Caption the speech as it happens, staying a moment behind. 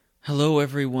Hello,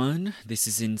 everyone. This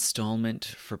is installment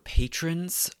for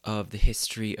patrons of the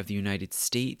history of the United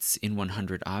States in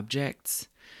 100 objects,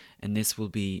 and this will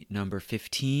be number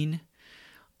 15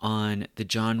 on the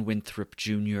John Winthrop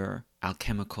Jr.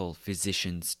 Alchemical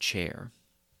Physician's Chair.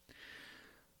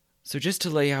 So just to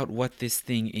lay out what this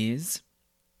thing is,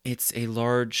 it's a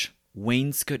large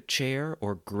wainscot chair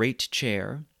or great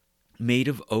chair made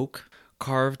of oak,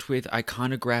 carved with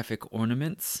iconographic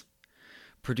ornaments,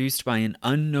 produced by an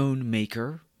unknown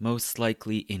maker, most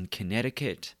likely in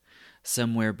Connecticut,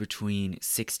 somewhere between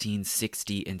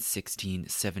 1660 and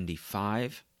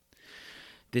 1675.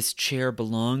 This chair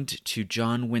belonged to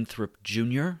John Winthrop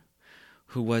Jr.,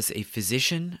 who was a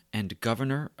physician and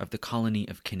governor of the colony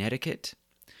of Connecticut,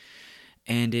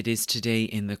 and it is today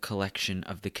in the collection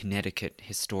of the Connecticut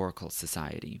Historical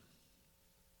Society.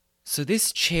 So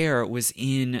this chair was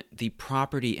in the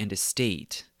property and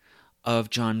estate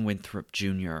of John Winthrop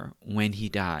Jr. when he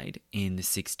died in the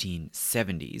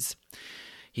 1670s.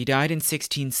 He died in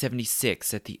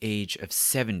 1676 at the age of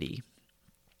 70,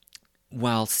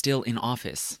 while still in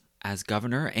office as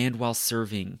governor and while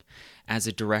serving as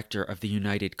a director of the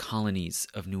United Colonies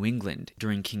of New England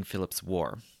during King Philip's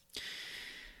War.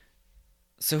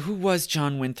 So who was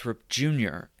John Winthrop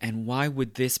Jr., and why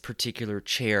would this particular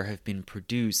chair have been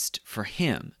produced for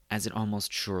him, as it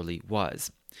almost surely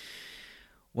was?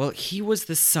 Well, he was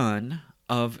the son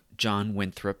of John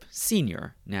Winthrop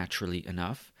Sr., naturally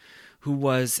enough, who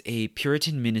was a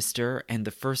Puritan minister and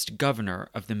the first governor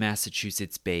of the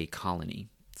Massachusetts Bay Colony.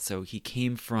 So he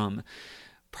came from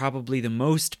probably the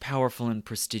most powerful and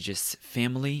prestigious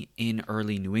family in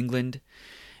early New England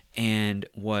and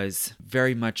was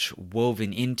very much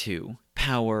woven into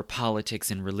power,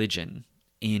 politics, and religion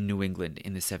in New England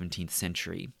in the 17th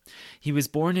century. He was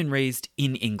born and raised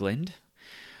in England,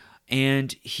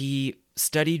 and he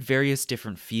studied various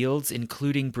different fields,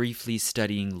 including briefly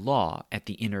studying law at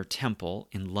the Inner Temple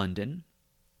in London.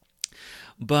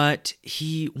 But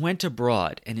he went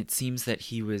abroad, and it seems that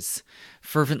he was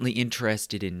fervently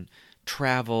interested in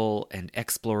travel and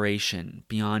exploration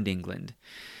beyond England.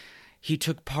 He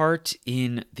took part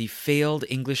in the failed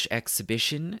English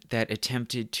exhibition that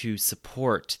attempted to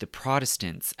support the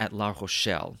Protestants at La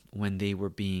Rochelle when they were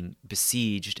being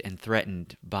besieged and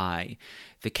threatened by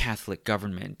the Catholic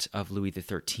government of Louis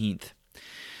XIII.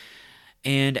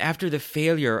 And after the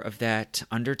failure of that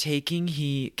undertaking,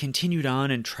 he continued on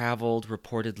and traveled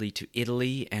reportedly to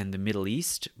Italy and the Middle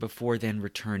East before then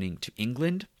returning to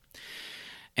England.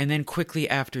 And then quickly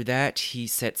after that, he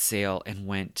set sail and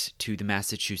went to the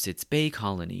Massachusetts Bay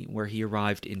Colony, where he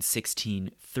arrived in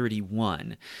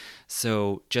 1631.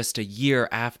 So just a year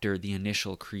after the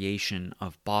initial creation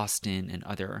of Boston and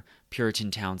other Puritan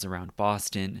towns around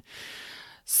Boston.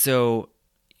 So,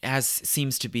 as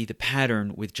seems to be the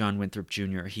pattern with John Winthrop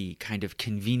Jr., he kind of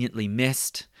conveniently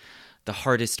missed the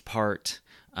hardest part,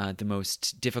 the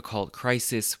most difficult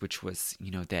crisis, which was,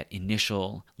 that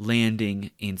initial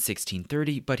landing in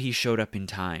 1630, but he showed up in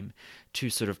time to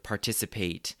sort of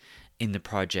participate in the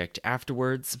project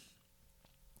afterwards.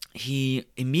 He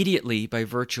immediately, by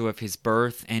virtue of his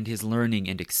birth and his learning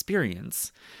and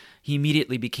experience, he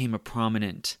immediately became a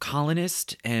prominent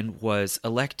colonist and was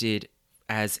elected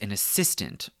as an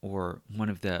assistant or one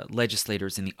of the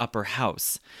legislators in the upper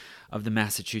house of the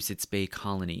Massachusetts Bay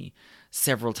Colony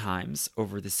several times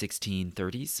over the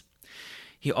 1630s.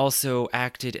 He also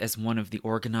acted as one of the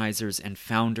organizers and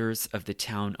founders of the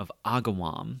town of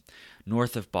Agawam,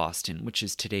 north of Boston, which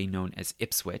is today known as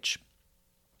Ipswich.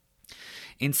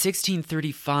 In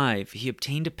 1635, he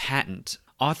obtained a patent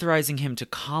authorizing him to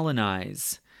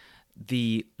colonize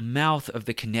the mouth of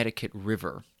the Connecticut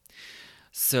River.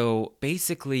 So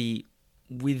basically,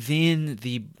 within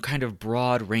the kind of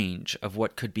broad range of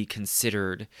what could be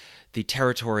considered the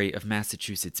territory of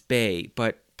Massachusetts Bay,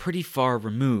 but pretty far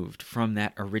removed from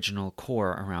that original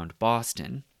core around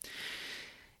Boston.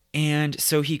 And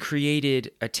so he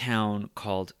created a town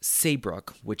called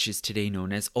Saybrook, which is today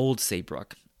known as Old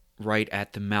Saybrook, right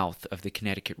at the mouth of the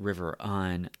Connecticut River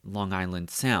on Long Island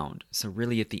Sound. So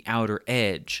really at the outer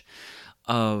edge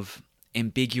of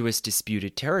ambiguous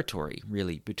disputed territory,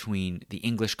 really, between the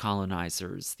English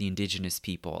colonizers, the indigenous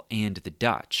people, and the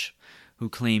Dutch, who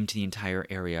claimed the entire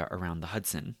area around the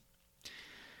Hudson.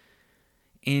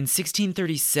 In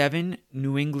 1637,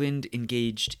 New England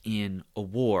engaged in a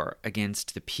war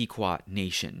against the Pequot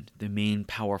Nation, the main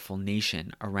powerful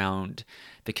nation around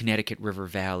the Connecticut River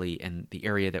Valley and the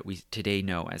area that we today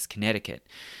know as Connecticut.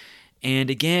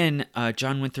 And again,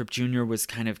 John Winthrop Jr. was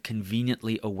kind of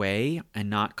conveniently away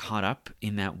and not caught up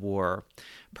in that war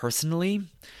personally,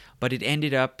 but it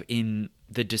ended up in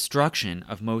the destruction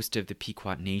of most of the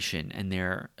Pequot nation and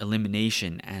their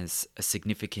elimination as a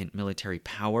significant military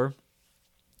power.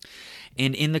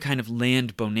 And in the kind of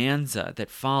land bonanza that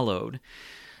followed,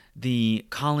 the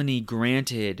colony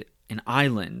granted an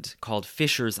island called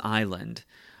Fisher's Island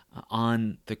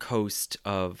on the coast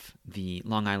of the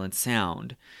Long Island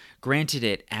Sound, granted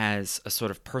it as a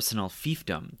sort of personal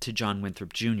fiefdom to John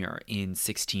Winthrop Jr. in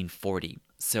 1640.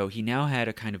 So he now had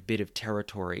a kind of bit of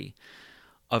territory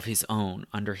of his own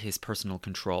under his personal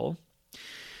control.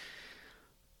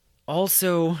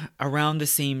 Also, around the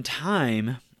same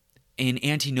time, an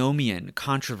antinomian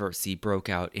controversy broke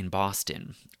out in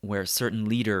Boston, where certain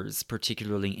leaders,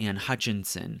 particularly Anne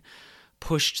Hutchinson,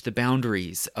 pushed the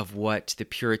boundaries of what the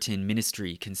Puritan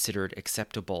ministry considered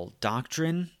acceptable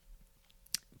doctrine,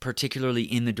 particularly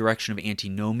in the direction of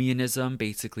antinomianism,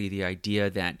 basically the idea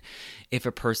that if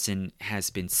a person has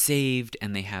been saved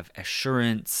and they have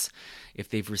assurance, if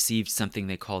they've received something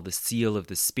they call the seal of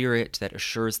the Spirit that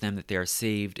assures them that they are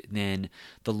saved, then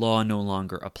the law no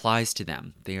longer applies to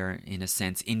them. They are, in a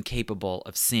sense, incapable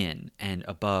of sin and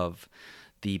above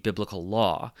the biblical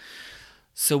law.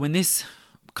 So when this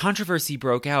controversy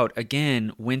broke out,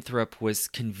 again, Winthrop was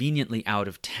conveniently out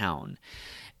of town.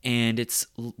 And it's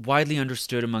widely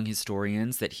understood among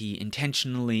historians that he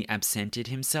intentionally absented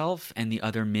himself, and the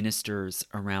other ministers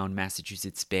around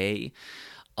Massachusetts Bay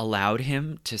allowed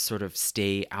him to sort of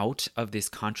stay out of this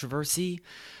controversy,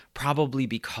 probably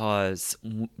because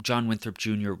John Winthrop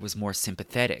Jr. was more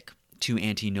sympathetic to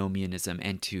antinomianism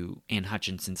and to Anne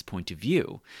Hutchinson's point of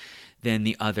view than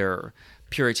the other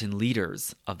Puritan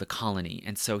leaders of the colony.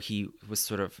 And so he was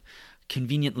sort of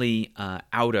conveniently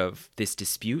out of this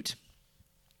dispute.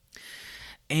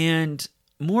 And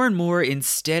more,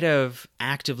 instead of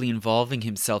actively involving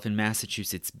himself in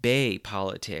Massachusetts Bay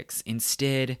politics,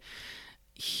 instead,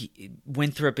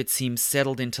 Winthrop, it seems,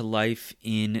 settled into life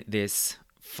in this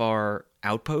far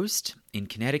outpost in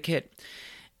Connecticut,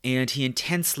 and he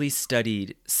intensely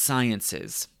studied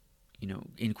sciences,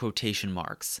 in quotation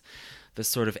marks, the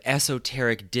sort of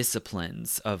esoteric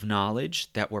disciplines of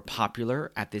knowledge that were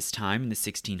popular at this time in the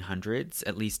 1600s,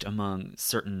 at least among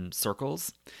certain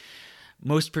circles.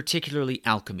 Most particularly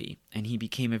alchemy, and he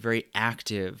became a very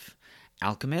active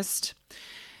alchemist.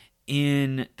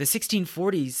 In the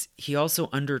 1640s, he also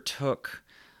undertook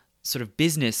sort of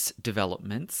business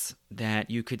developments that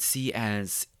you could see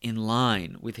as in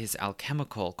line with his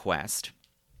alchemical quest.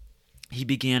 He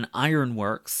began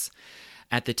ironworks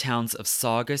at the towns of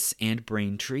Saugus and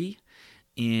Braintree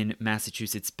in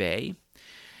Massachusetts Bay,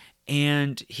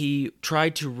 and he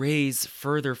tried to raise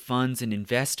further funds and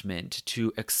investment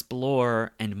to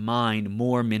explore and mine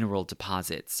more mineral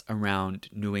deposits around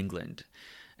New England,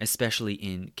 especially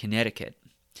in Connecticut.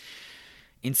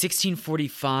 In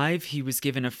 1645, he was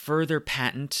given a further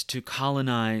patent to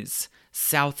colonize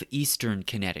southeastern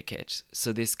Connecticut,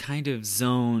 so this kind of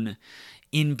zone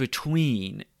in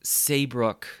between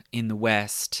Saybrook in the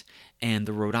west and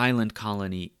the Rhode Island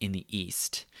colony in the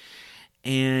east.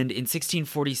 And in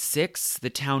 1646, the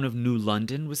town of New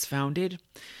London was founded,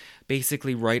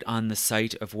 basically right on the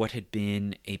site of what had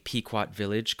been a Pequot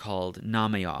village called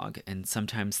Namaog, and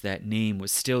sometimes that name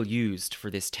was still used for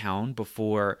this town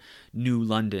before New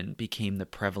London became the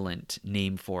prevalent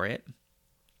name for it.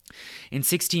 In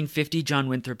 1650, John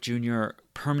Winthrop Jr.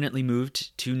 permanently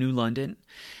moved to New London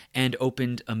and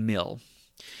opened a mill.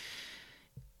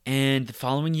 And the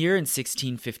following year, in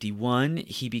 1651,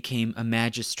 he became a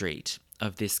magistrate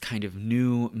of this kind of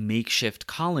new makeshift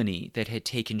colony that had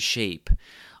taken shape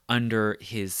under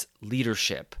his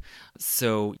leadership.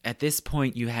 So at this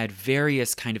point, you had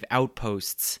various kind of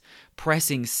outposts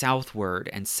pressing southward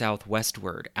and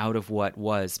southwestward out of what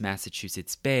was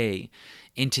Massachusetts Bay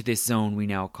into this zone we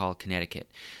now call Connecticut.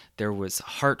 There was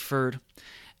Hartford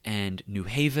and New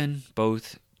Haven,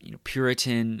 both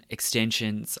Puritan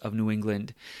extensions of New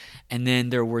England. And then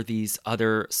there were these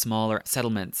other smaller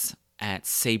settlements at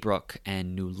Saybrook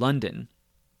and New London.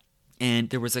 And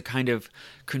there was a kind of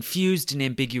confused and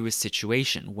ambiguous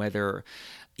situation, whether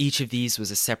each of these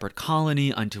was a separate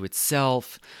colony unto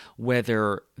itself,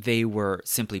 whether they were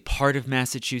simply part of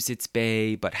Massachusetts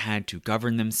Bay but had to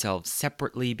govern themselves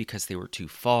separately because they were too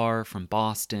far from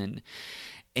Boston.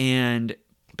 And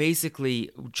basically,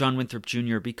 John Winthrop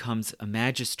Jr. becomes a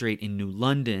magistrate in New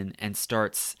London and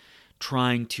starts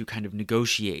trying to kind of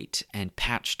negotiate and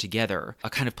patch together a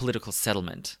kind of political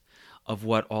settlement of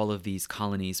what all of these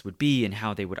colonies would be and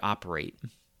how they would operate.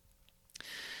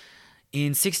 In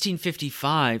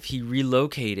 1655, he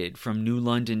relocated from New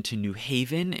London to New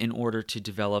Haven in order to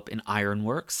develop an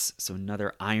ironworks, so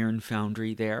another iron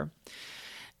foundry there.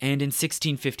 And in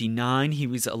 1659, he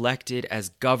was elected as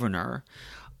governor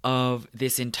of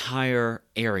this entire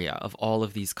area of all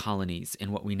of these colonies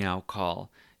in what we now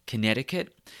call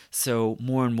Connecticut. So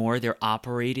more and more they're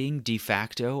operating de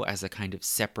facto as a kind of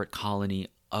separate colony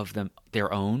of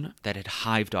their own that had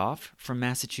hived off from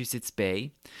Massachusetts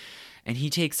Bay. And he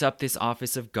takes up this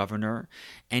office of governor,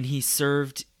 and he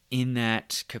served in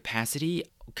that capacity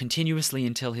continuously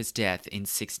until his death in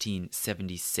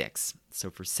 1676, so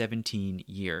for 17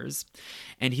 years.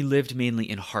 And he lived mainly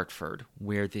in Hartford,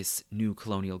 where this new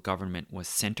colonial government was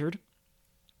centered.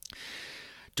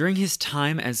 During his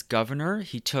time as governor,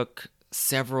 he took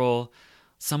several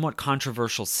somewhat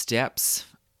controversial steps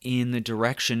in the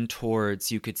direction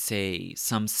towards, you could say,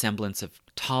 some semblance of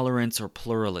tolerance or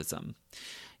pluralism.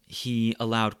 He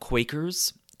allowed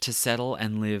Quakers to settle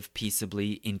and live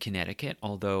peaceably in Connecticut,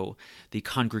 although the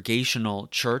Congregational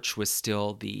Church was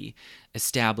still the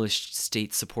established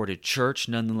state-supported church.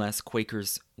 Nonetheless,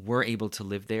 Quakers were able to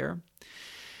live there.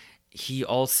 He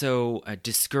also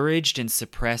discouraged and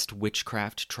suppressed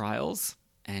witchcraft trials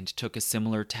and took a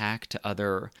similar tack to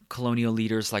other colonial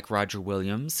leaders like Roger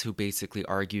Williams, who basically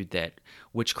argued that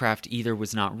witchcraft either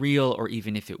was not real, or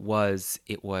even if it was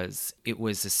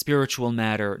a spiritual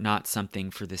matter, not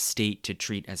something for the state to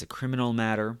treat as a criminal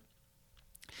matter.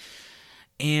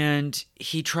 And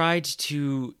he tried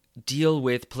to deal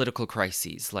with political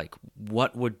crises, like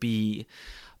what would be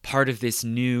part of this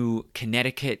new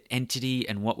Connecticut entity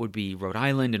and what would be Rhode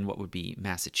Island and what would be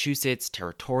Massachusetts,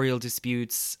 territorial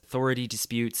disputes, authority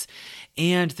disputes,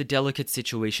 and the delicate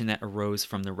situation that arose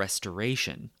from the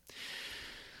Restoration.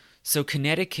 So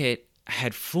Connecticut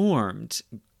had formed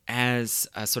as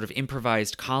a sort of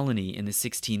improvised colony in the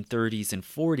 1630s and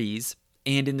 40s,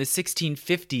 and in the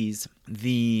 1650s,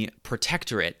 the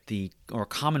protectorate, or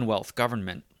Commonwealth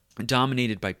government,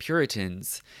 dominated by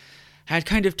Puritans, had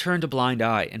kind of turned a blind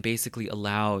eye and basically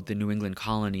allowed the New England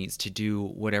colonies to do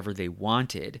whatever they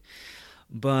wanted.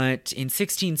 But in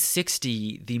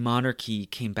 1660, the monarchy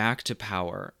came back to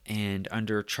power, and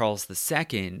under Charles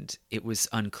II, it was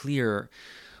unclear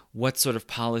what sort of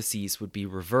policies would be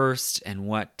reversed and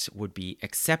what would be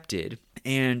accepted.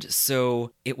 And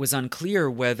so it was unclear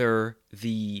whether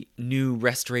the new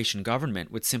Restoration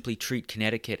government would simply treat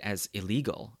Connecticut as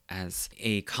illegal, as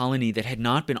a colony that had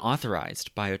not been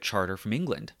authorized by a charter from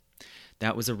England.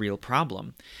 That was a real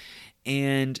problem.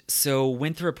 And so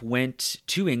Winthrop went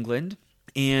to England,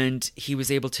 and he was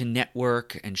able to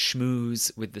network and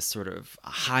schmooze with the sort of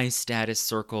high-status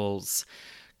circles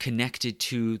connected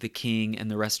to the king and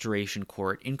the Restoration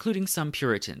Court, including some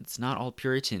Puritans. Not all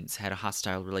Puritans had a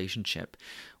hostile relationship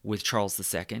with Charles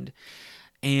II.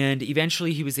 And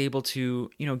eventually he was able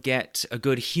to, get a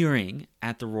good hearing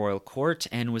at the royal court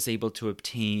and was able to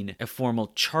obtain a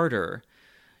formal charter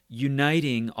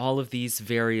uniting all of these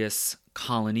various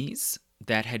colonies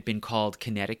that had been called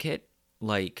Connecticut,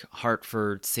 like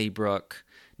Hartford, Saybrook,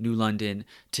 New London,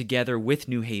 together with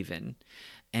New Haven,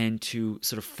 and to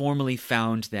sort of formally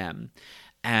found them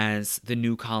as the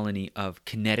new colony of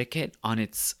Connecticut on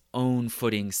its own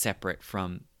footing separate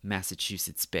from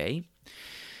Massachusetts Bay.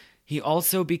 He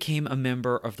also became a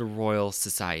member of the Royal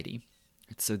Society,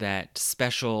 so that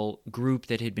special group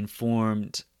that had been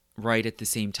formed right at the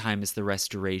same time as the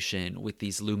Restoration with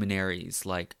these luminaries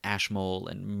like Ashmole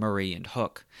and Murray and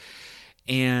Hooke.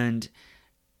 And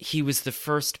he was the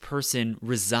first person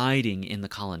residing in the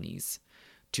colonies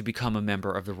to become a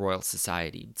member of the Royal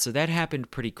Society. So that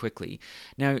happened pretty quickly.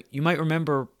 Now, you might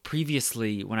remember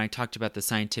previously when I talked about the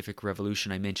scientific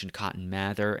revolution, I mentioned Cotton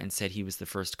Mather and said he was the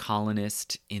first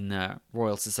colonist in the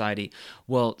Royal Society.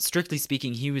 Well, strictly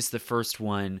speaking, he was the first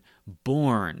one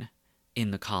born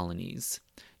in the colonies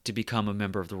to become a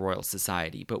member of the Royal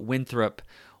Society. But Winthrop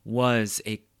was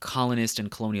a colonist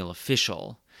and colonial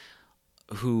official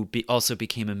who also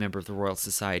became a member of the Royal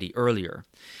Society earlier.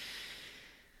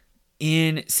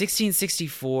 In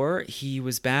 1664, he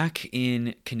was back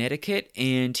in Connecticut,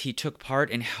 and he took part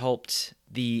and helped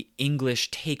the English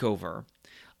takeover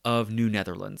of New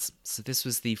Netherlands. So this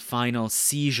was the final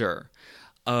seizure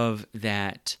of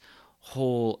that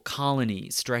whole colony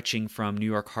stretching from New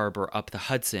York Harbor up the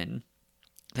Hudson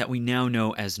that we now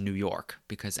know as New York,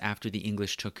 because after the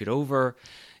English took it over,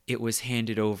 it was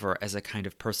handed over as a kind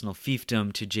of personal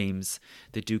fiefdom to James,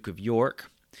 the Duke of York.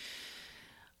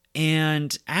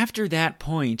 And after that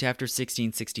point, after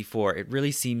 1664, it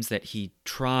really seems that he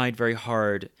tried very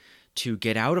hard to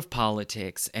get out of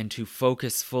politics and to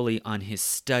focus fully on his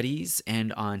studies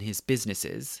and on his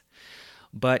businesses.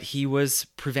 But he was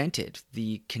prevented.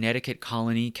 The Connecticut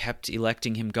colony kept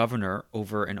electing him governor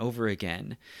over and over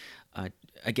again,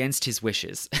 against his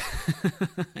wishes.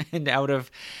 And out of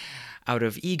Out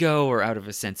of ego or out of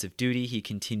a sense of duty, he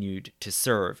continued to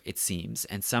serve, it seems,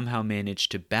 and somehow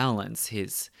managed to balance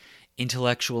his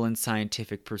intellectual and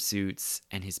scientific pursuits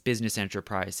and his business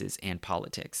enterprises and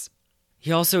politics. He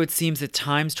also, it seems, at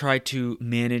times tried to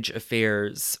manage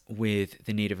affairs with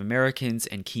the Native Americans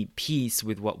and keep peace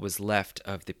with what was left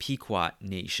of the Pequot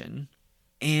Nation.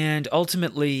 And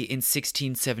ultimately, in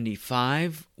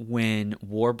 1675, when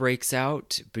war breaks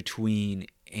out between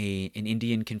an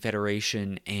Indian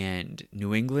confederation and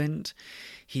New England,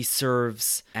 he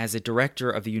serves as a director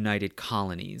of the United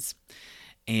Colonies.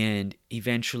 And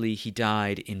eventually he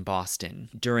died in Boston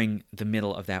during the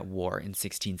middle of that war in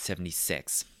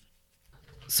 1676.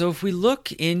 So if we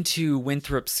look into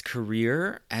Winthrop's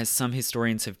career, as some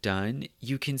historians have done,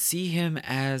 you can see him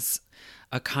as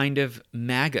a kind of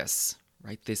magus,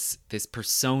 right? This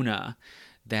persona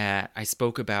that I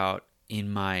spoke about in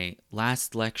my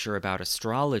last lecture about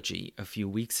astrology a few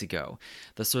weeks ago,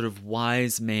 the sort of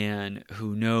wise man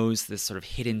who knows the sort of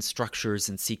hidden structures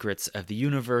and secrets of the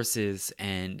universes,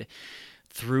 and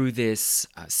through this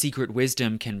secret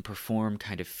wisdom can perform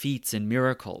kind of feats and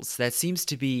miracles. That seems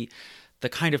to be the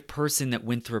kind of person that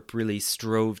Winthrop really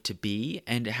strove to be,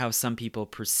 and how some people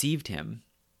perceived him.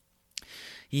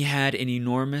 He had an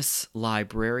enormous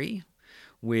library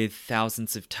with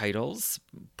thousands of titles,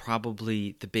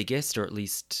 probably the biggest, or at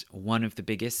least one of the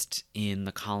biggest, in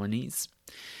the colonies.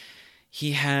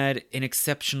 He had an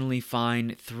exceptionally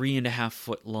fine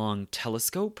 3.5-foot long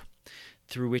telescope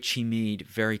through which he made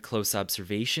very close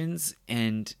observations,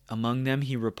 and among them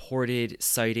he reported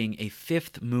sighting a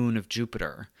fifth moon of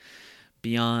Jupiter,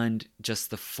 beyond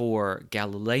just the 4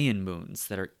 Galilean moons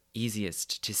that are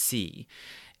easiest to see.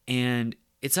 And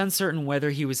it's uncertain whether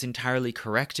he was entirely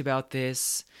correct about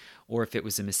this or if it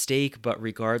was a mistake, but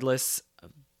regardless,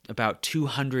 about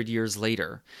 200 years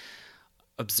later,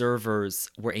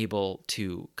 observers were able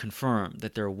to confirm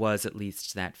that there was at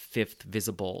least that fifth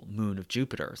visible moon of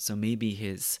Jupiter. So maybe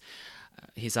his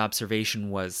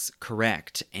observation was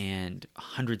correct and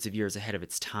hundreds of years ahead of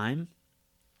its time.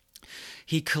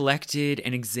 He collected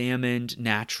and examined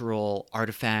natural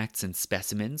artifacts and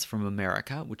specimens from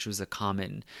America, which was a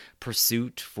common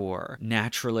pursuit for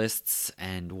naturalists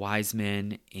and wise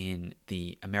men in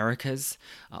the Americas.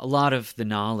 A lot of the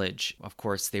knowledge, of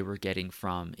course, they were getting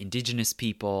from indigenous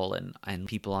people and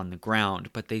people on the ground,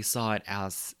 but they saw it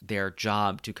as their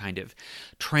job to kind of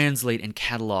translate and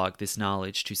catalog this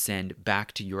knowledge to send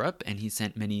back to Europe, and he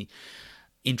sent many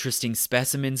interesting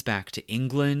specimens back to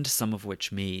England, some of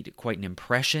which made quite an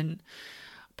impression.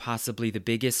 Possibly the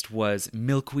biggest was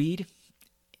milkweed.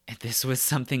 This was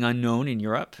something unknown in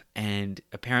Europe, and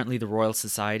apparently the Royal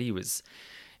Society was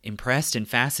impressed and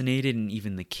fascinated, and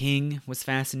even the king was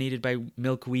fascinated by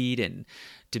milkweed and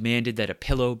demanded that a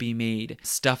pillow be made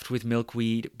stuffed with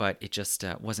milkweed, but it just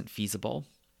wasn't feasible.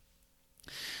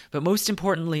 But most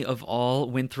importantly of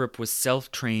all, Winthrop was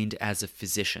self-trained as a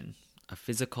physician, a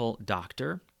physical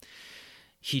doctor.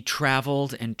 He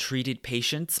traveled and treated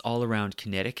patients all around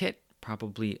Connecticut,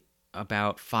 probably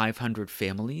about 500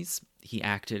 families. He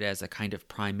acted as a kind of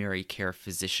primary care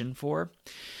physician for.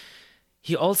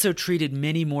 He also treated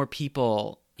many more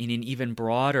people in an even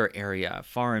broader area,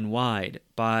 far and wide,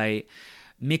 by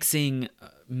mixing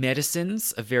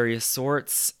medicines of various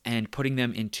sorts and putting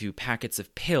them into packets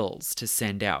of pills to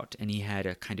send out. And he had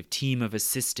a kind of team of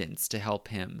assistants to help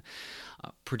him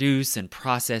produce and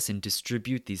process and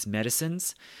distribute these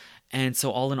medicines. And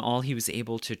so all in all, he was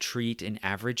able to treat an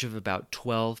average of about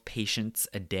 12 patients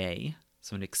a day.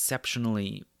 So an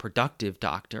exceptionally productive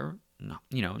doctor.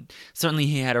 Certainly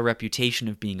he had a reputation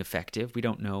of being effective. We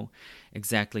don't know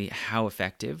exactly how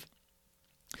effective.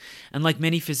 And like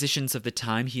many physicians of the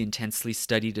time, he intensely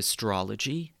studied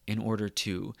astrology in order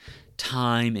to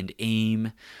time and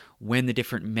aim when the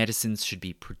different medicines should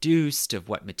be produced, of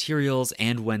what materials,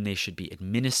 and when they should be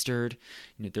administered.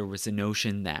 There was a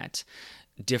notion that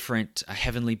different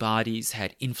heavenly bodies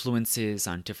had influences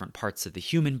on different parts of the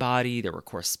human body. There were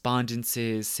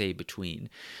correspondences, say, between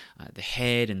the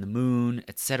head and the moon,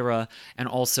 etc. And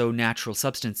also natural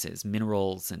substances,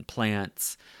 minerals and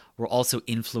plants, were also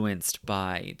influenced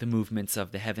by the movements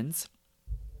of the heavens.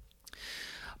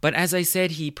 But as I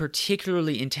said, he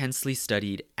particularly intensely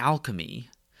studied alchemy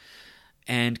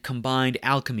and combined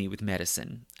alchemy with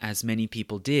medicine, as many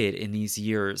people did in these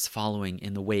years following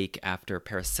in the wake after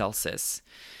Paracelsus.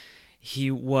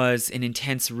 He was an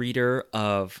intense reader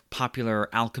of popular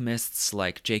alchemists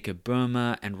like Jacob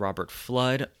Boehme and Robert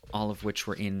Fludd, all of which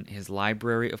were in his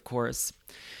library, of course.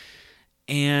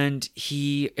 And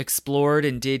he explored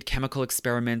and did chemical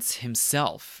experiments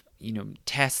himself,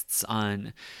 tests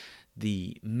on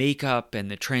the makeup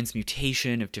and the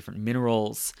transmutation of different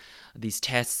minerals, these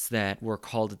tests that were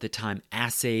called at the time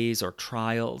assays or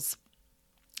trials.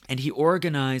 And he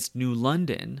organized New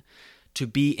London to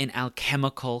be an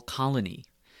alchemical colony.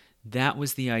 That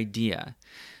was the idea,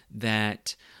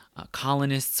 that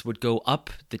colonists would go up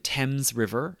the Thames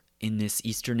River in this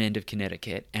eastern end of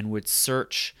Connecticut and would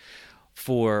search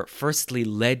for, firstly,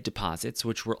 lead deposits,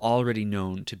 which were already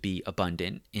known to be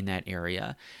abundant in that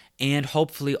area, and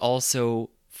hopefully also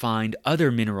find other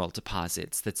mineral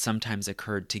deposits that sometimes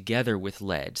occurred together with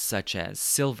lead, such as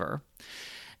silver.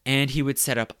 And he would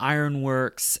set up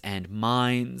ironworks and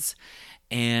mines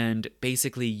and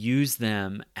basically use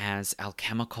them as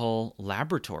alchemical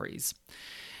laboratories.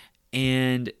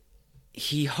 And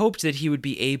he hoped that he would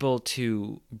be able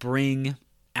to bring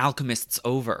alchemists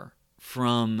over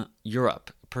from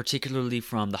Europe, particularly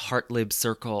from the Hartlib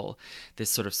circle,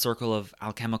 this sort of circle of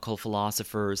alchemical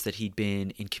philosophers that he'd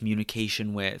been in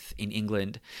communication with in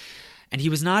England. And he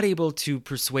was not able to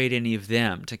persuade any of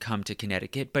them to come to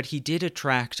Connecticut, but he did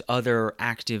attract other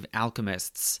active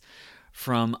alchemists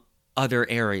from other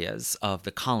areas of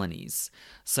the colonies,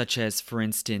 such as, for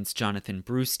instance, Jonathan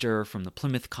Brewster from the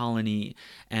Plymouth colony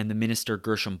and the minister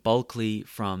Gershom Bulkley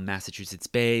from Massachusetts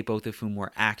Bay, both of whom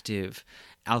were active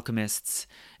alchemists,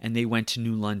 and they went to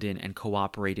New London and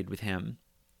cooperated with him.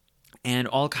 And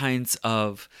all kinds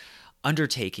of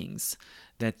undertakings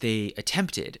that they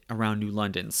attempted around New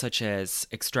London, such as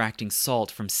extracting salt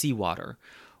from seawater,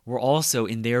 were also,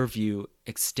 in their view,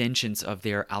 extensions of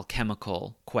their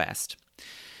alchemical quest.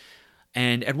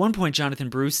 And at one point, Jonathan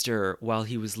Brewster, while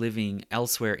he was living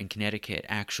elsewhere in Connecticut,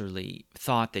 actually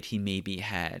thought that he maybe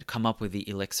had come up with the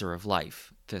elixir of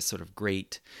life, the sort of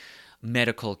great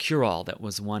medical cure-all that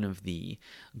was one of the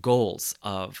goals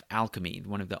of alchemy,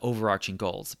 one of the overarching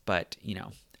goals, but,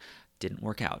 didn't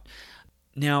work out.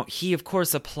 Now, he, of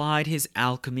course, applied his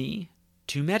alchemy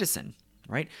to medicine,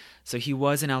 right? So he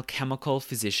was an alchemical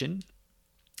physician.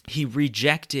 He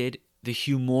rejected the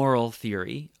humoral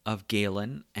theory of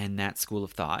Galen and that school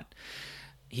of thought.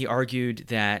 He argued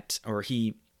that, or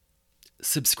he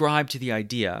subscribed to the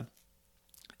idea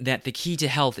that the key to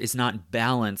health is not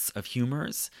balance of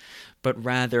humors, but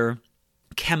rather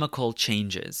chemical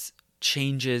changes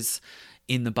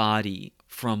in the body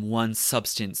from one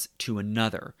substance to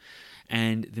another.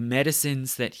 And the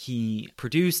medicines that he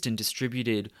produced and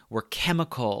distributed were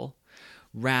chemical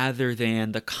rather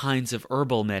than the kinds of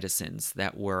herbal medicines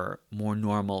that were more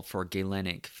normal for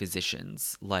Galenic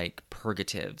physicians, like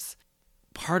purgatives.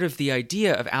 Part of the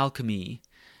idea of alchemy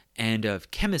and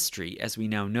of chemistry, as we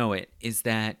now know it, is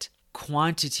that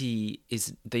quantity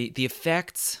is the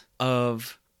effects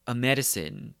of a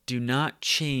medicine do not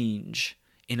change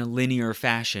in a linear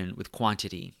fashion with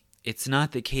quantity. It's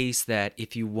not the case that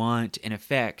if you want an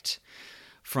effect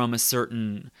from a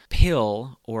certain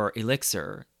pill or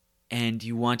elixir and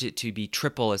you want it to be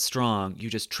triple as strong, you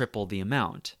just triple the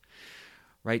amount,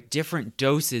 right? Different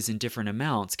doses and different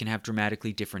amounts can have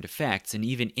dramatically different effects, and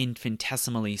even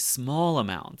infinitesimally small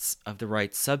amounts of the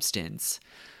right substance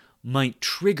might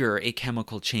trigger a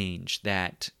chemical change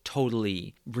that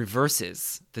totally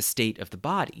reverses the state of the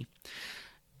body.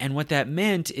 And what that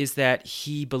meant is that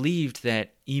he believed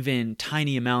that even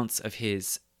tiny amounts of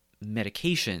his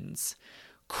medications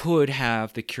could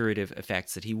have the curative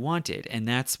effects that he wanted. And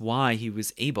that's why he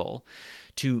was able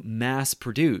to mass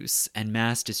produce and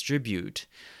mass distribute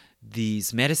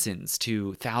these medicines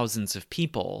to thousands of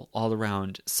people all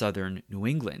around southern New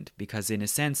England, because in a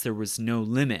sense there was no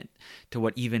limit to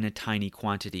what even a tiny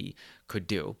quantity could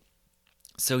do.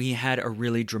 So he had a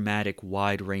really dramatic,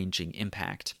 wide-ranging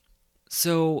impact.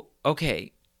 So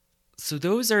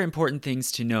those are important things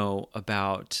to know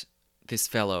about this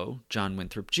fellow, John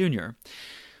Winthrop Jr.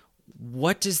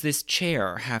 What does this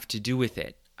chair have to do with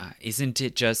it? Isn't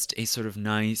it just a sort of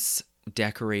nice,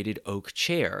 decorated oak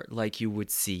chair like you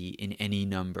would see in any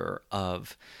number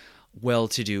of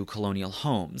well-to-do colonial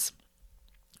homes?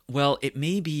 Well, it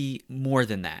may be more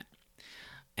than that.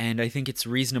 And I think it's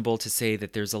reasonable to say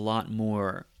that there's a lot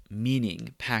more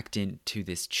meaning packed into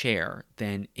this chair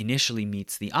than initially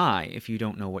meets the eye if you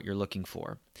don't know what you're looking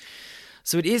for.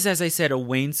 So it is, as I said, a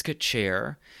wainscot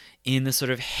chair in the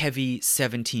sort of heavy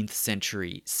 17th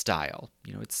century style.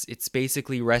 It's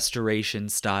basically Restoration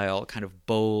style, kind of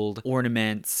bold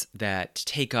ornaments that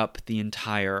take up the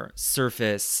entire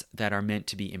surface, that are meant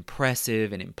to be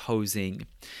impressive and imposing.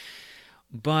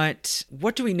 But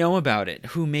what do we know about it?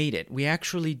 Who made it? We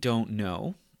actually don't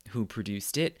know who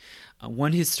produced it.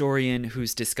 One historian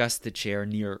who's discussed the chair,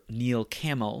 Neil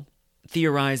Campbell,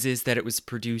 theorizes that it was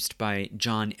produced by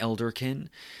John Elderkin,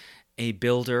 a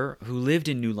builder who lived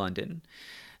in New London.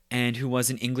 and who was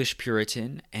an English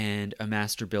Puritan and a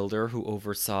master builder who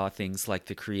oversaw things like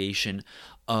the creation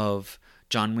of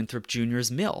John Winthrop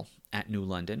Jr.'s mill at New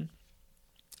London.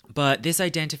 But this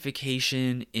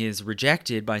identification is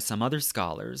rejected by some other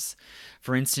scholars.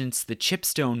 For instance, the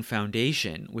Chipstone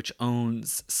Foundation, which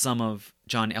owns some of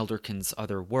John Elderkin's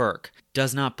other work,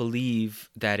 does not believe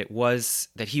that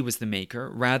he was the maker.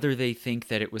 Rather, they think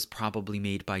that it was probably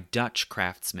made by Dutch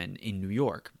craftsmen in New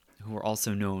York, who were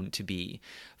also known to be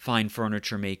fine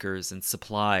furniture makers and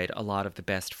supplied a lot of the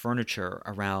best furniture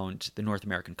around the North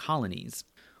American colonies.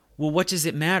 Well, what does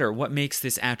it matter? What makes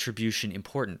this attribution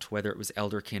important, whether it was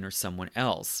Elderkin or someone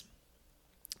else?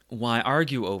 Why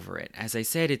argue over it? As I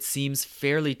said, it seems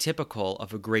fairly typical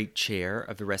of a great chair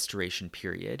of the Restoration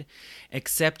period,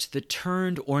 except the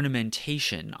turned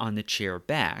ornamentation on the chair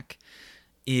back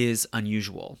is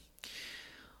unusual.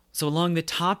 So along the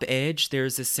top edge,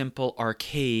 there's a simple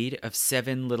arcade of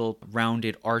 7 little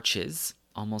rounded arches,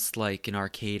 almost like an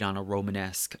arcade on a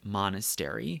Romanesque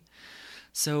monastery.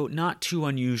 So not too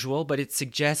unusual, but it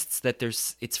suggests that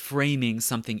it's framing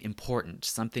something important.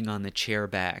 Something on the chair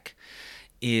back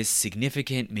is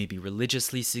significant, maybe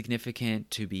religiously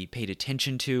significant, to be paid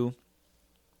attention to.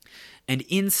 And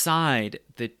inside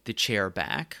the chair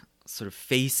back, sort of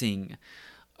facing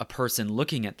a person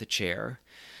looking at the chair,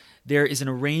 there is an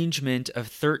arrangement of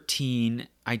 13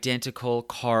 identical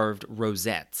carved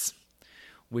rosettes,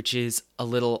 which is a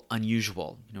little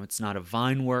unusual. It's not a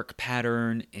vinework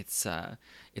pattern, it's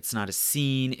not a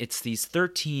scene, it's these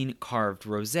 13 carved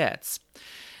rosettes.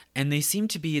 And they seem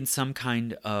to be in some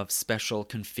kind of special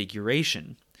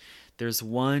configuration. There's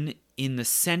one in the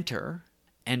center,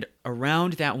 and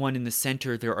around that one in the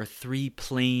center there are 3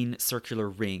 plain circular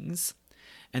rings.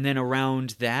 And then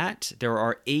around that there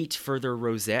are 8 further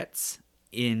rosettes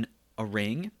in a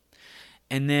ring.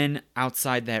 And then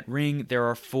outside that ring, there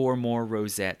are 4 more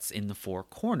rosettes in the 4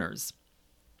 corners.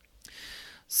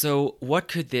 So what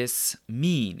could this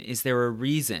mean? Is there a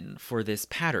reason for this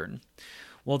pattern?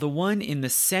 Well, the one in the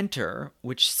center,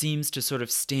 which seems to sort of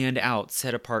stand out,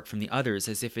 set apart from the others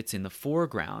as if it's in the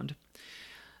foreground,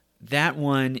 that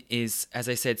one is, as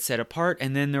I said, set apart,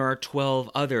 and then there are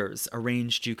 12 others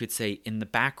arranged, you could say, in the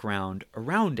background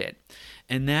around it.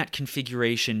 And that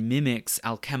configuration mimics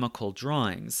alchemical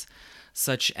drawings,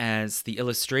 such as the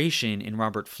illustration in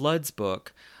Robert Flood's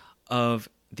book of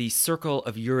the circle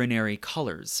of urinary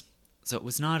colors. So it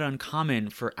was not uncommon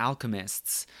for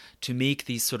alchemists to make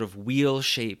these sort of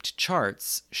wheel-shaped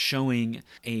charts showing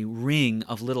a ring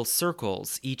of little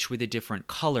circles, each with a different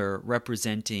color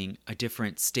representing a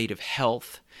different state of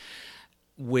health,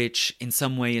 which in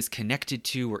some way is connected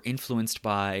to or influenced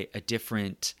by a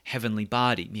different heavenly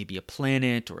body, maybe a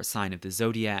planet or a sign of the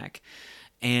zodiac.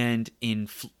 And in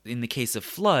the case of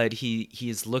Flood, he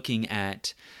is looking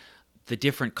at the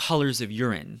different colors of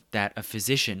urine that a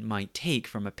physician might take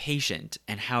from a patient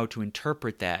and how to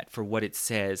interpret that for what it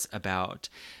says about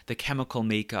the chemical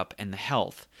makeup and the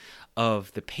health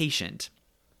of the patient.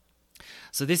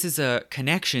 So this is a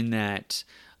connection that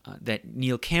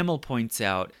Neil Campbell points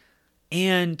out.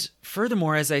 And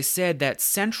furthermore, as I said, that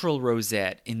central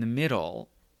rosette in the middle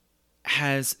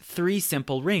has 3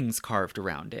 simple rings carved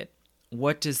around it.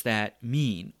 What does that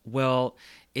mean? Well,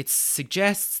 it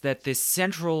suggests that this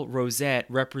central rosette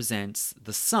represents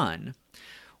the sun,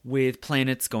 with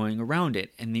planets going around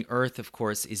it. And the Earth, of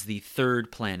course, is the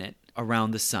 3rd planet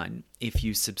around the sun, if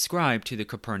you subscribe to the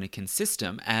Copernican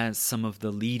system, as some of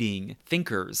the leading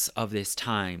thinkers of this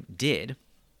time did.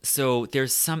 So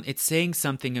it's saying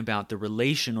something about the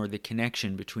relation or the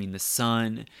connection between the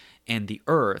sun and the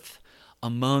Earth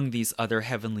among these other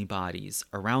heavenly bodies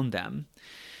around them.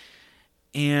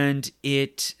 And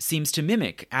it seems to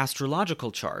mimic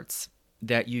astrological charts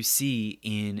that you see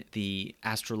in the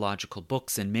astrological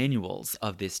books and manuals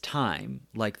of this time,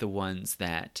 like the ones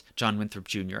that John Winthrop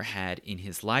Jr. had in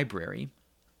his library.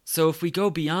 So if we go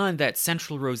beyond that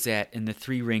central rosette and the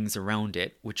 3 rings around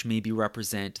it, which maybe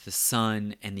represent the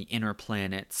sun and the inner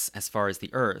planets as far as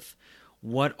the Earth,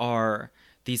 what are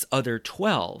these other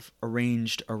 12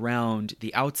 arranged around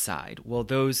the outside? Well,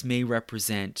 those may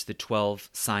represent the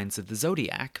 12 signs of the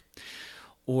zodiac.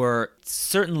 Or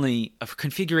certainly a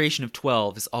configuration of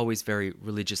 12 is always very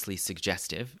religiously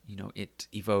suggestive. It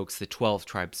evokes the 12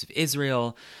 tribes of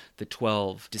Israel, the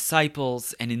 12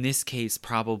 disciples, and in this case,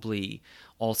 probably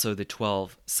also the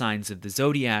 12 signs of the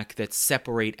zodiac that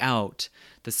separate out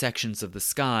the sections of the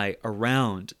sky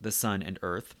around the sun and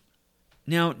earth.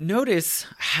 Now, notice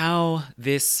how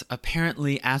this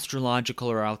apparently astrological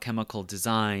or alchemical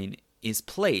design is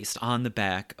placed on the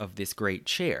back of this great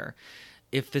chair.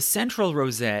 If the central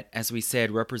rosette, as we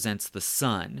said, represents the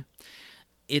sun,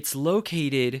 it's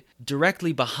located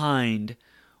directly behind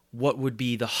what would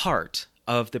be the heart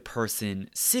of the person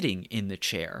sitting in the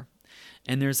chair.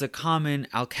 And there's a common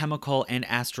alchemical and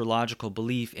astrological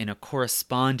belief in a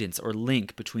correspondence or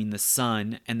link between the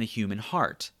sun and the human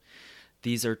heart.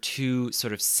 These are two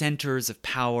sort of centers of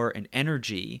power and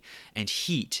energy and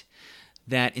heat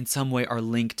that in some way are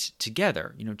linked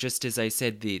together. Just as I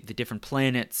said, the different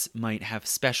planets might have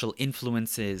special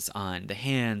influences on the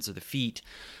hands or the feet,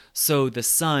 so the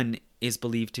sun is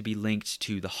believed to be linked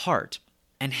to the heart.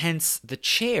 And hence, the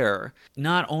chair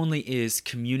not only is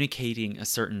communicating a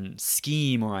certain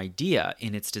scheme or idea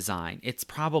in its design, it's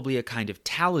probably a kind of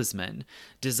talisman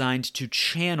designed to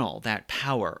channel that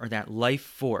power or that life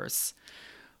force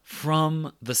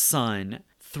from the sun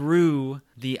through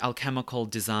the alchemical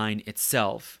design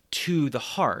itself to the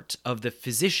heart of the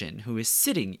physician who is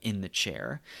sitting in the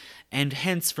chair. And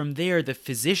hence, from there, the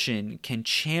physician can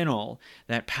channel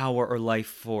that power or life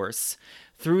force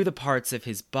through the parts of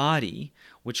his body,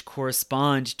 which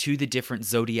correspond to the different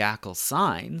zodiacal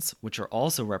signs, which are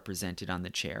also represented on the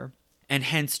chair, and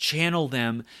hence channel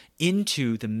them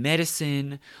into the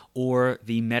medicine or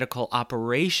the medical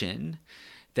operation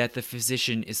that the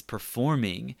physician is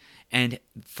performing, and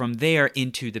from there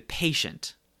into the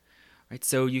patient. Right?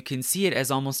 So you can see it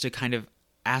as almost a kind of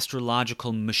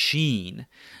astrological machine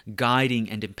guiding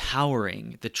and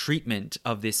empowering the treatment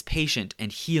of this patient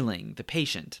and healing the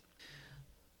patient.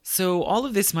 So all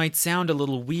of this might sound a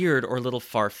little weird or a little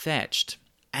far-fetched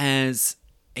as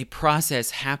a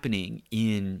process happening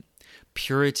in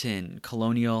Puritan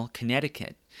colonial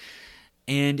Connecticut.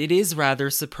 And it is rather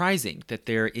surprising that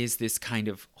there is this kind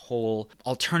of whole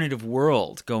alternative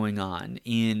world going on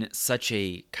in such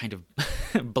a kind of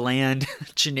bland,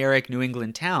 generic New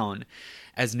England town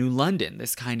as New London,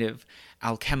 this kind of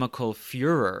alchemical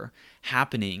furor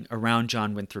happening around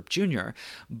John Winthrop Jr.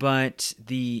 But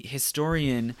the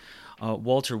historian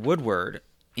Walter Woodward,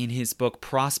 in his book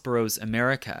Prospero's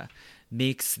America,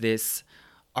 makes this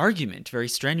argument very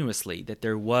strenuously that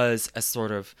there was a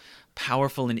sort of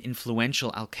powerful and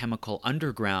influential alchemical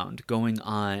underground going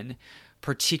on,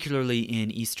 particularly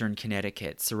in eastern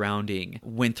Connecticut, surrounding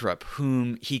Winthrop,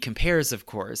 whom he compares, of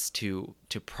course, to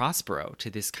Prospero, to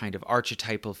this kind of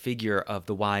archetypal figure of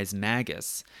the wise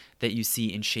magus that you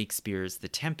see in Shakespeare's The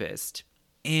Tempest.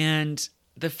 And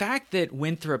the fact that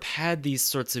Winthrop had these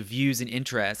sorts of views and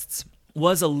interests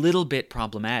was a little bit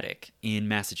problematic in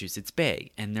Massachusetts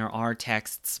Bay, and there are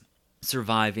texts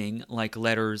surviving, like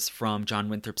letters from John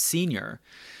Winthrop Sr.,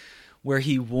 where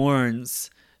he warns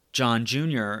John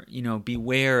Jr.,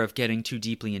 beware of getting too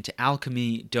deeply into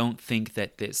alchemy. Don't think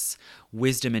that this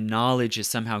wisdom and knowledge is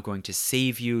somehow going to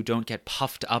save you. Don't get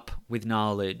puffed up with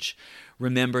knowledge.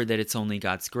 Remember that it's only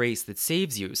God's grace that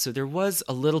saves you. So there was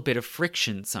a little bit of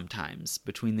friction sometimes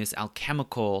between this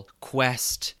alchemical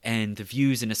quest and the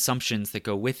views and assumptions that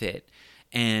go with it,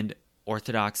 and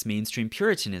Orthodox mainstream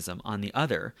Puritanism on the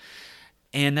other.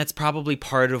 And that's probably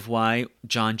part of why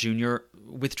John Jr.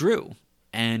 withdrew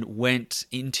and went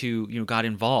into, got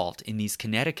involved in these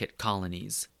Connecticut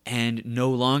colonies and no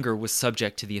longer was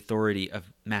subject to the authority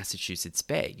of Massachusetts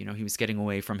Bay. He was getting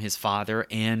away from his father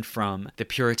and from the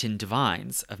Puritan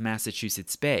divines of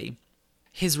Massachusetts Bay.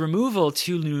 His removal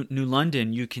to New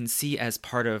London you can see as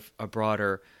part of a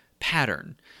broader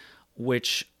pattern,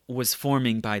 which was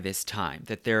forming by this time,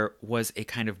 that there was a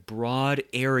kind of broad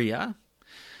area,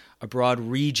 a broad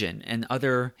region, and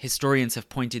other historians have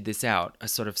pointed this out, a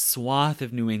sort of swath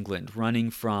of New England running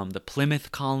from the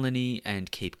Plymouth colony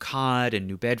and Cape Cod and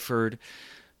New Bedford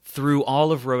through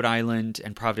all of Rhode Island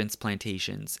and Providence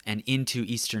plantations and into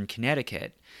eastern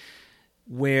Connecticut,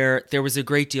 where there was a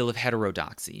great deal of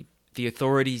heterodoxy. The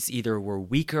authorities either were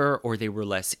weaker or they were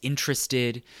less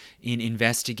interested in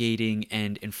investigating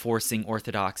and enforcing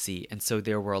orthodoxy, and so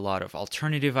there were a lot of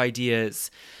alternative ideas.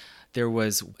 There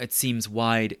was, it seems,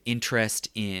 wide interest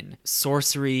in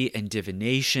sorcery and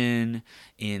divination,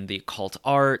 in the occult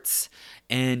arts,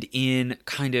 and in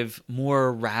kind of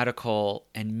more radical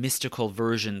and mystical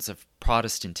versions of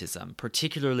Protestantism,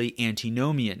 particularly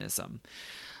antinomianism.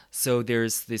 So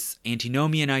there's this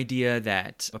antinomian idea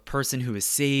that a person who is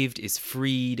saved is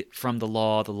freed from the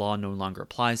law no longer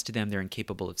applies to them, they're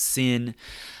incapable of sin.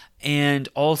 And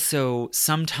also,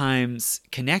 sometimes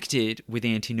connected with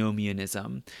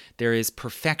antinomianism, there is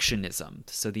perfectionism.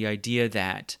 So the idea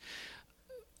that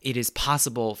it is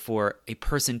possible for a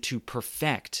person to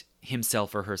perfect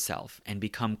himself or herself and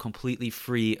become completely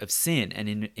free of sin and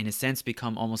in a sense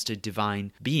become almost a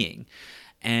divine being.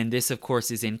 And this, of course,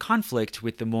 is in conflict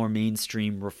with the more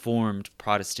mainstream Reformed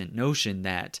Protestant notion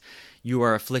that you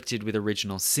are afflicted with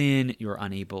original sin, you're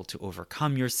unable to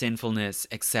overcome your sinfulness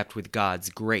except with God's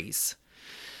grace.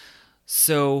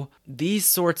 So these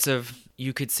sorts of,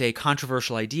 you could say,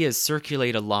 controversial ideas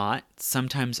circulate a lot,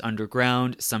 sometimes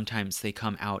underground, sometimes they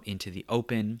come out into the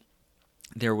open.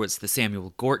 There was the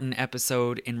Samuel Gorton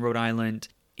episode in Rhode Island.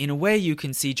 In a way, you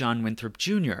can see John Winthrop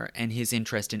Jr. and his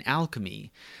interest in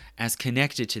alchemy as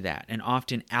connected to that. And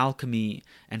often alchemy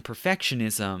and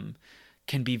perfectionism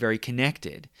can be very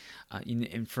connected.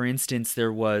 For instance,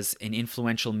 there was an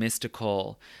influential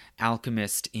mystical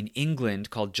alchemist in England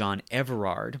called John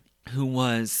Everard, who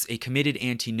was a committed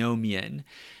antinomian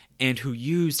and who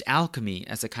used alchemy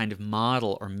as a kind of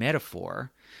model or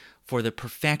metaphor for the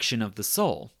perfection of the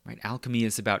soul. Right? Alchemy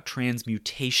is about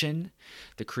transmutation,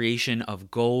 the creation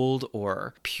of gold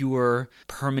or pure,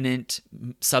 permanent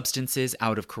substances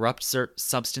out of corrupt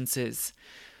substances.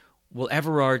 Well,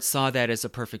 Everard saw that as a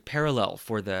perfect parallel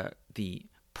for the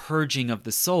purging of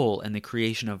the soul and the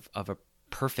creation of a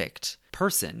perfect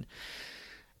person.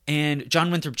 And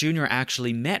John Winthrop Jr.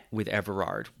 actually met with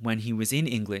Everard when he was in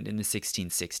England in the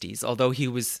 1660s, although he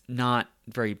was not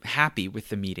very happy with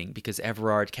the meeting because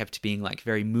Everard kept being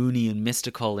very moony and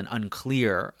mystical and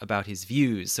unclear about his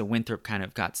views, so Winthrop kind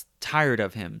of got tired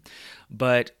of him.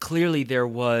 But clearly there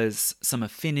was some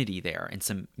affinity there and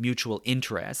some mutual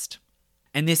interest.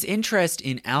 And this interest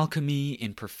in alchemy,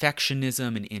 in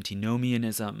perfectionism, and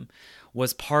antinomianism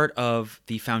was part of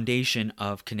the foundation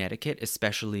of Connecticut,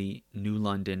 especially New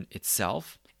London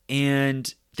itself.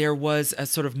 And there was a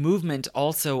sort of movement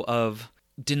also of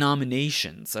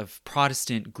denominations, of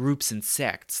Protestant groups and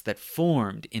sects that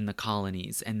formed in the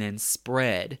colonies and then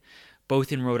spread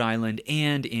both in Rhode Island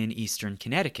and in eastern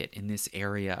Connecticut in this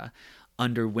area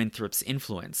under Winthrop's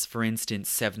influence. For instance,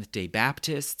 Seventh-day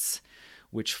Baptists,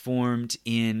 which formed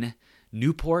in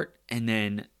Newport and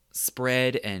then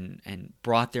spread and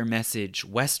brought their message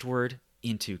westward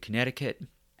into Connecticut.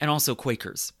 And also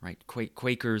Quakers, right?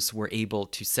 Quakers were able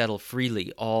to settle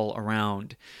freely all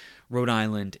around Rhode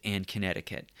Island and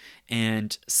Connecticut.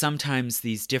 And sometimes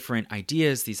these different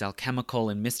ideas, these alchemical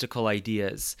and mystical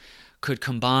ideas, could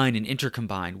combine and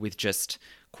intercombine with just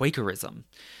Quakerism.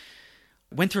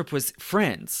 Winthrop was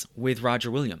friends with Roger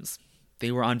Williams.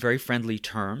 They were on very friendly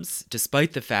terms,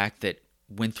 despite the fact that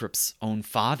Winthrop's own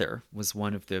father was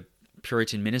one of the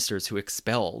Puritan ministers who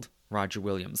expelled Roger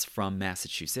Williams from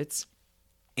Massachusetts.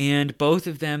 And both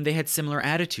of them, they had similar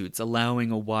attitudes,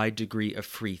 allowing a wide degree of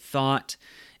free thought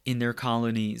in their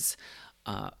colonies,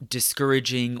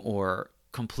 discouraging or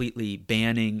completely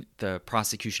banning the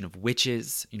prosecution of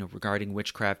witches, regarding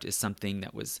witchcraft as something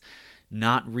that was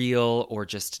not real or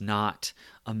just not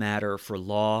a matter for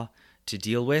law to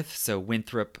deal with. So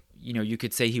Winthrop, you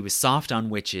could say he was soft on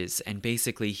witches, and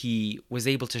basically he was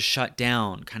able to shut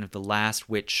down kind of the last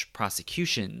witch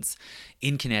prosecutions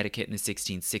in Connecticut in the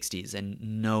 1660s, and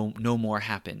no more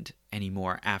happened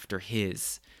anymore after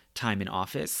his time in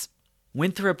office.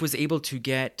 Winthrop was able to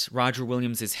get Roger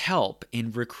Williams's help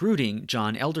in recruiting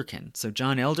John Elderkin. So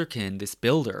John Elderkin, this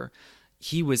builder,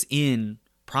 he was in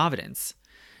Providence,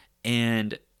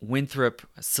 and Winthrop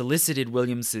solicited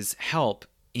Williams's help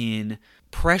in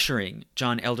pressuring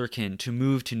John Elderkin to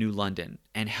move to New London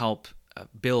and help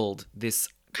build this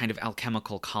kind of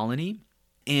alchemical colony.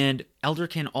 And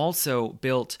Elderkin also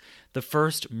built the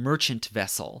first merchant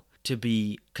vessel to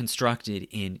be constructed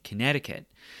in Connecticut,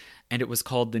 and it was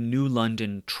called the New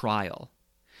London Trial.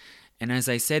 And as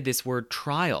I said, this word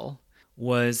trial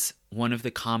was one of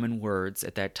the common words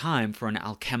at that time for an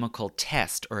alchemical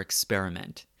test or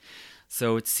experiment.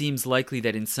 So it seems likely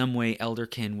that in some way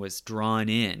Elderkin was drawn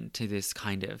in to this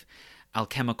kind of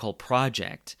alchemical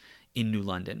project in New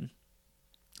London.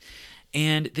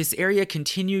 And this area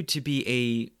continued to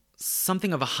be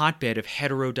something of a hotbed of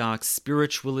heterodox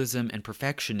spiritualism and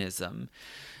perfectionism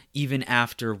even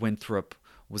after Winthrop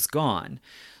was gone.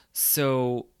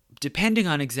 So depending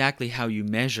on exactly how you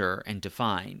measure and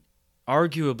define,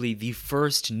 arguably the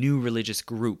first new religious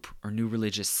group or new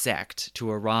religious sect to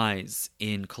arise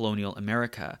in colonial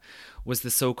America was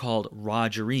the so-called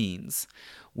Rogerines,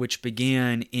 which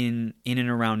began in and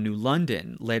around New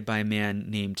London, led by a man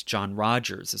named John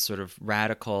Rogers, a sort of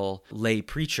radical lay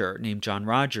preacher named John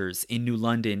Rogers in New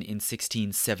London in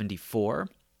 1674.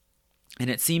 And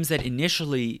it seems that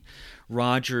initially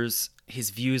Rogers,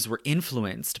 his views were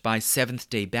influenced by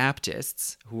Seventh-day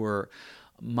Baptists who were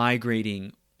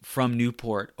migrating from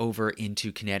Newport over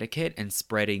into Connecticut and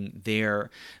spreading their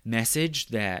message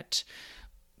that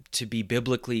to be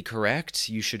biblically correct,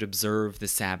 you should observe the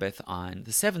Sabbath on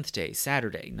the seventh day,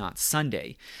 Saturday, not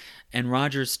Sunday. And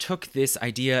Rogers took this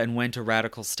idea and went a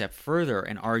radical step further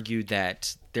and argued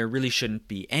that there really shouldn't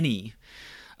be any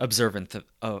observance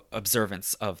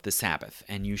of the Sabbath,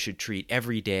 and you should treat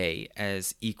every day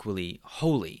as equally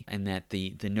holy, and that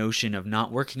the notion of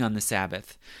not working on the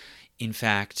Sabbath, in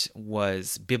fact,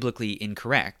 was biblically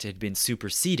incorrect. It had been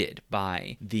superseded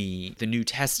by the New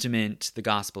Testament, the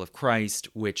Gospel of Christ,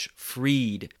 which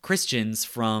freed Christians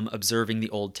from observing the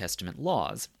Old Testament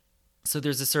laws. So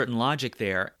there's a certain logic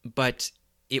there, but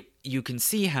you can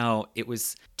see how it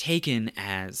was taken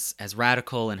as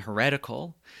radical and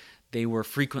heretical. They were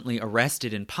frequently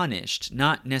arrested and punished,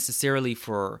 not necessarily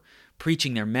for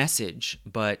preaching their message,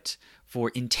 but for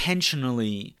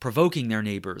intentionally provoking their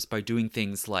neighbors by doing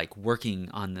things like working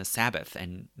on the Sabbath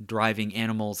and driving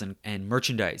animals and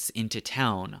merchandise into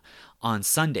town on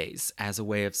Sundays as a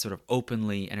way of sort of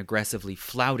openly and aggressively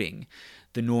flouting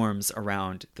the norms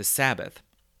around the Sabbath.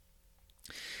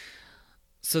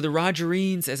 So the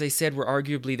Rogerines, as I said, were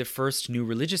arguably the first new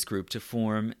religious group to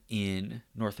form in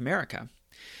North America.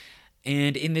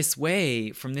 And in this way,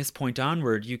 from this point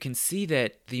onward, you can see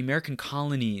that the American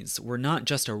colonies were not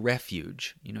just a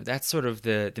refuge. That's sort of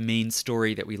the main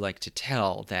story that we like to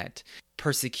tell, that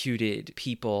persecuted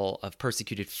people of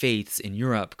persecuted faiths in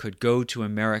Europe could go to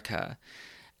America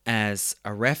as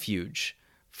a refuge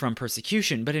from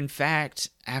persecution. But in fact,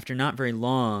 after not very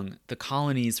long, the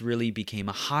colonies really became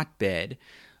a hotbed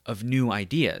of new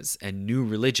ideas and new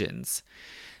religions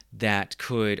that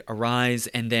could arise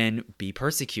and then be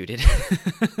persecuted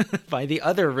by the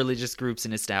other religious groups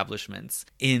and establishments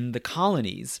in the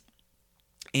colonies.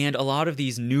 And a lot of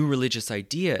these new religious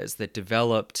ideas that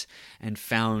developed and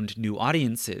found new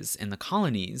audiences in the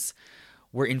colonies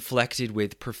were inflected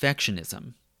with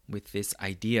perfectionism, with this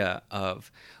idea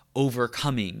of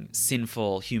overcoming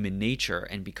sinful human nature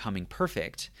and becoming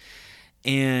perfect.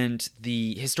 And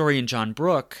the historian John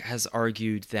Brooke has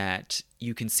argued that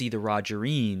you can see the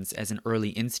Rogerines as an early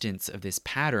instance of this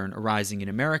pattern arising in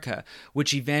America,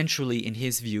 which eventually, in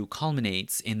his view,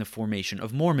 culminates in the formation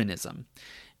of Mormonism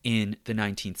in the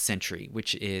 19th century,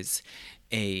 which is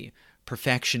a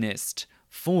perfectionist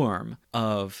form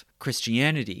of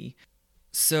Christianity.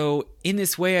 So in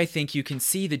this way, I think you can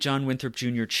see the John Winthrop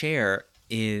Jr. chair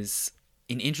is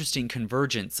an interesting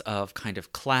convergence of kind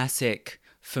of classic,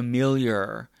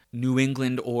 familiar New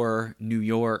England or New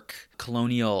York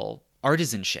colonial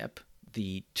artisanship.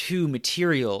 The two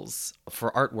materials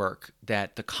for artwork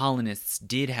that the colonists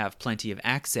did have plenty of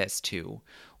access to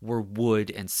were wood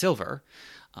and silver.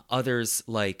 Others,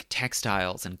 like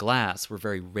textiles and glass, were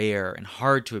very rare and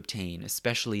hard to obtain,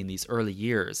 especially in these early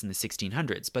years in the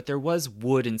 1600s. But there was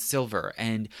wood and silver,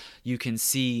 and you can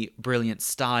see brilliant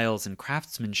styles and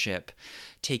craftsmanship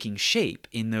taking shape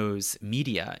in those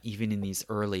media, even in these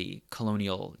early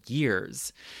colonial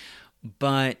years.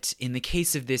 But in the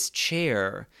case of this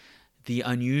chair, the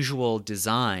unusual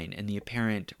design and the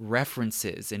apparent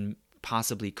references and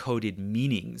possibly coded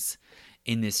meanings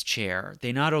in this chair,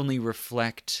 they not only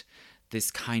reflect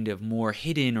this kind of more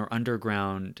hidden or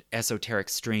underground esoteric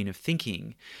strain of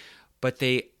thinking, but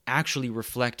they actually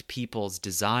reflect people's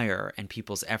desire and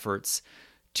people's efforts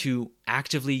to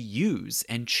actively use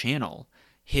and channel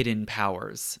hidden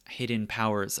powers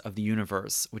of the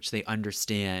universe, which they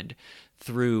understand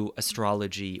through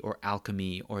astrology or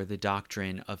alchemy or the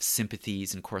doctrine of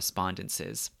sympathies and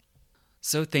correspondences.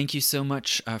 So thank you so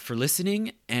much for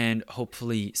listening, and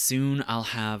hopefully soon I'll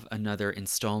have another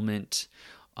installment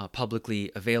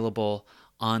publicly available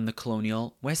on the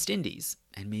colonial West Indies,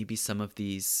 and maybe some of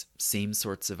these same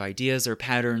sorts of ideas or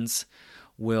patterns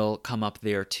will come up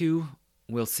there too.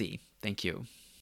 We'll see. Thank you.